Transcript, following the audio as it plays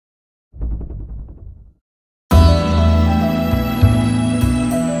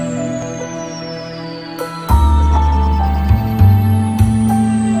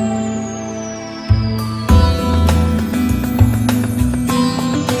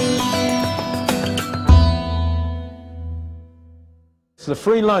the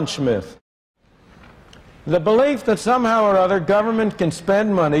free lunch myth. The belief that somehow or other government can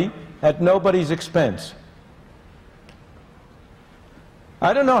spend money at nobody's expense.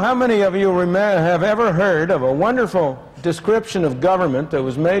 I don't know how many of you have ever heard of a wonderful description of government that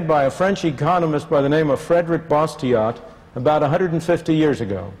was made by a French economist by the name of Frédéric Bastiat about 150 years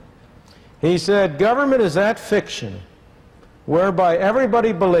ago. He said, government is that fiction whereby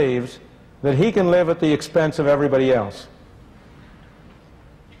everybody believes that he can live at the expense of everybody else.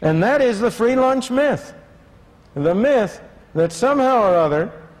 And that is the free lunch myth. The myth that somehow or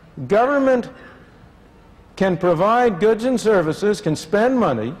other government can provide goods and services, can spend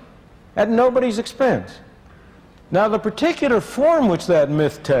money at nobody's expense. Now, the particular form which that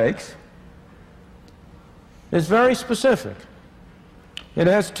myth takes is very specific. It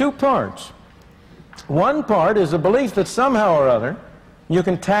has two parts. One part is a belief that somehow or other you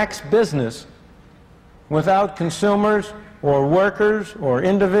can tax business without consumers or workers or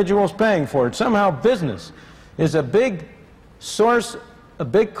individuals paying for it. Somehow business is a big source, a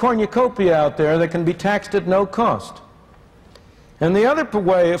big cornucopia out there that can be taxed at no cost. And the other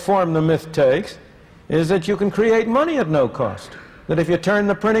form the myth takes is that you can create money at no cost. That if you turn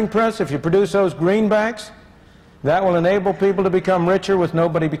the printing press, if you produce those greenbacks, that will enable people to become richer with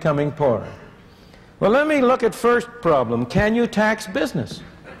nobody becoming poorer. Well, let me look at first problem. Can you tax business?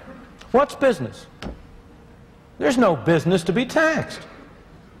 What's business? There's no business to be taxed.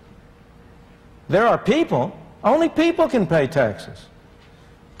 There are people. Only people can pay taxes.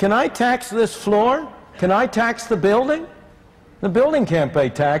 Can I tax this floor? Can I tax the building? The building can't pay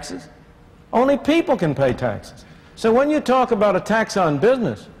taxes. Only people can pay taxes. So when you talk about a tax on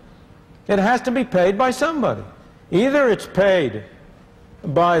business, it has to be paid by somebody. Either it's paid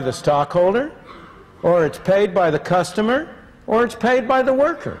by the stockholder, or it's paid by the customer, or it's paid by the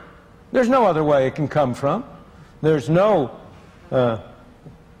worker. There's no other way it can come from. There's no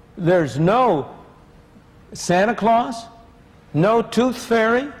Santa Claus, no tooth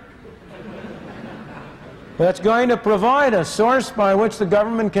fairy that's going to provide a source by which the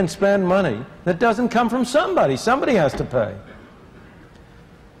government can spend money that doesn't come from somebody. Somebody has to pay.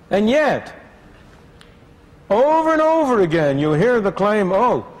 And yet, over and over again, you hear the claim,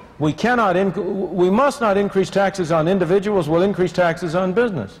 oh, we must not increase taxes on individuals, we'll increase taxes on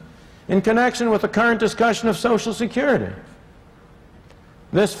business, in connection with the current discussion of Social Security.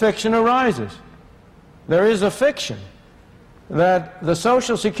 This fiction arises. There is a fiction that the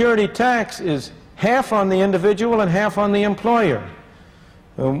Social Security tax is half on the individual and half on the employer.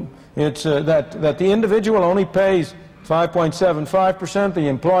 That the individual only pays 5.75%, the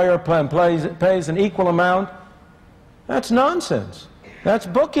employer pays an equal amount. That's nonsense. That's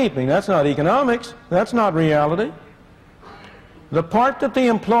bookkeeping. That's not economics. That's not reality. The part that the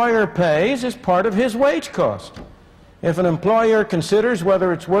employer pays is part of his wage cost. If an employer considers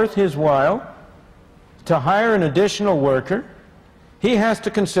whether it's worth his while to hire an additional worker, he has to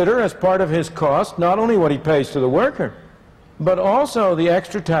consider as part of his cost not only what he pays to the worker, but also the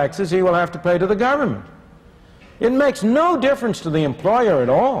extra taxes he will have to pay to the government. It makes no difference to the employer at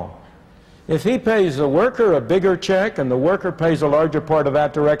all if he pays the worker a bigger check and the worker pays a larger part of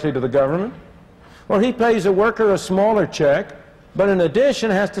that directly to the government, or he pays the worker a smaller check, but in addition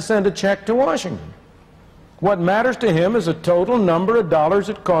has to send a check to Washington. What matters to him is the total number of dollars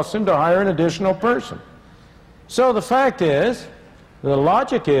it costs him to hire an additional person. So the fact is, the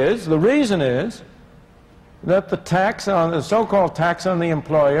logic is, the reason is, that the so-called tax on the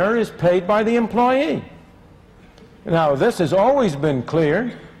employer is paid by the employee. Now, this has always been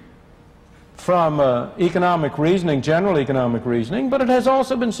clear from economic reasoning, general economic reasoning, but it has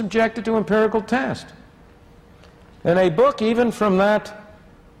also been subjected to empirical test. And a book, even from that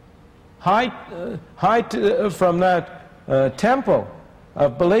tempo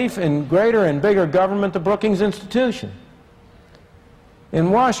of belief in greater and bigger government, the Brookings Institution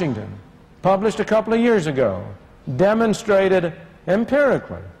in Washington, published a couple of years ago, demonstrated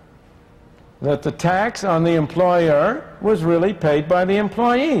empirically that the tax on the employer was really paid by the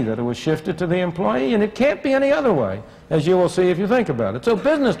employee, that it was shifted to the employee, and it can't be any other way, as you will see if you think about it. So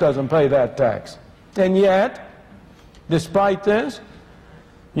business doesn't pay that tax. And yet, despite this,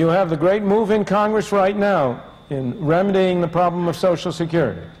 you have the great move in Congress right now in remedying the problem of Social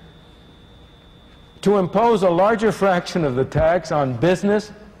Security to impose a larger fraction of the tax on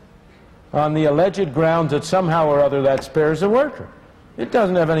business on the alleged grounds that somehow or other that spares the worker. It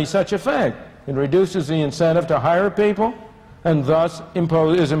doesn't have any such effect. It reduces the incentive to hire people and thus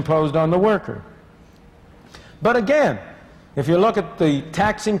is imposed on the worker. But again, if you look at the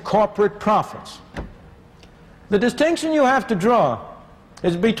taxing corporate profits, the distinction you have to draw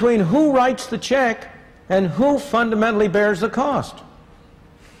is between who writes the check and who fundamentally bears the cost.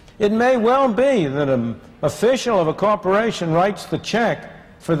 It may well be that an official of a corporation writes the check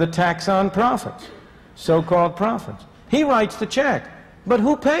for the tax on profits, so-called profits. He writes the check, but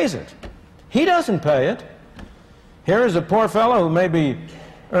who pays it? He doesn't pay it. Here is a poor fellow who may be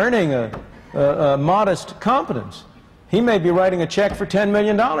earning a modest competence. He may be writing a check for $10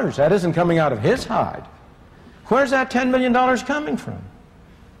 million. That isn't coming out of his hide. Where's that $10 million coming from?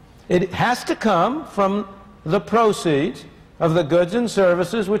 It has to come from the proceeds of the goods and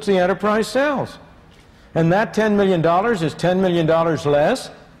services which the enterprise sells. And that $10 million is $10 million less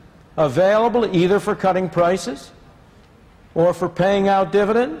available either for cutting prices, or for paying out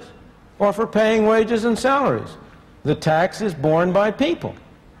dividends, or for paying wages and salaries. The tax is borne by people.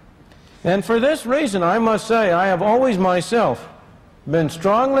 And for this reason, I must say, I have always myself been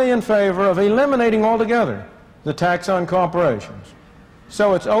strongly in favor of eliminating altogether the tax on corporations.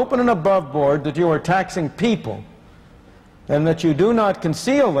 So it's open and above board that you are taxing people, and that you do not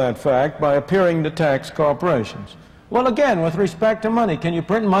conceal that fact by appearing to tax corporations. Well, again, with respect to money, can you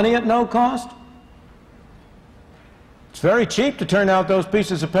print money at no cost? It's very cheap to turn out those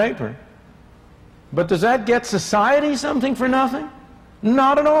pieces of paper. But does that get society something for nothing?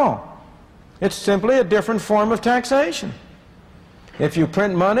 Not at all. It's simply a different form of taxation. If you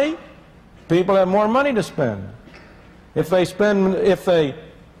print money, people have more money to spend. If they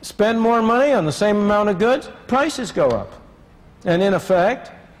spend more money on the same amount of goods, prices go up. And in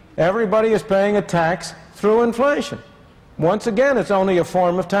effect, everybody is paying a tax through inflation. Once again, it's only a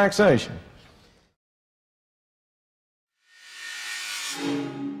form of taxation.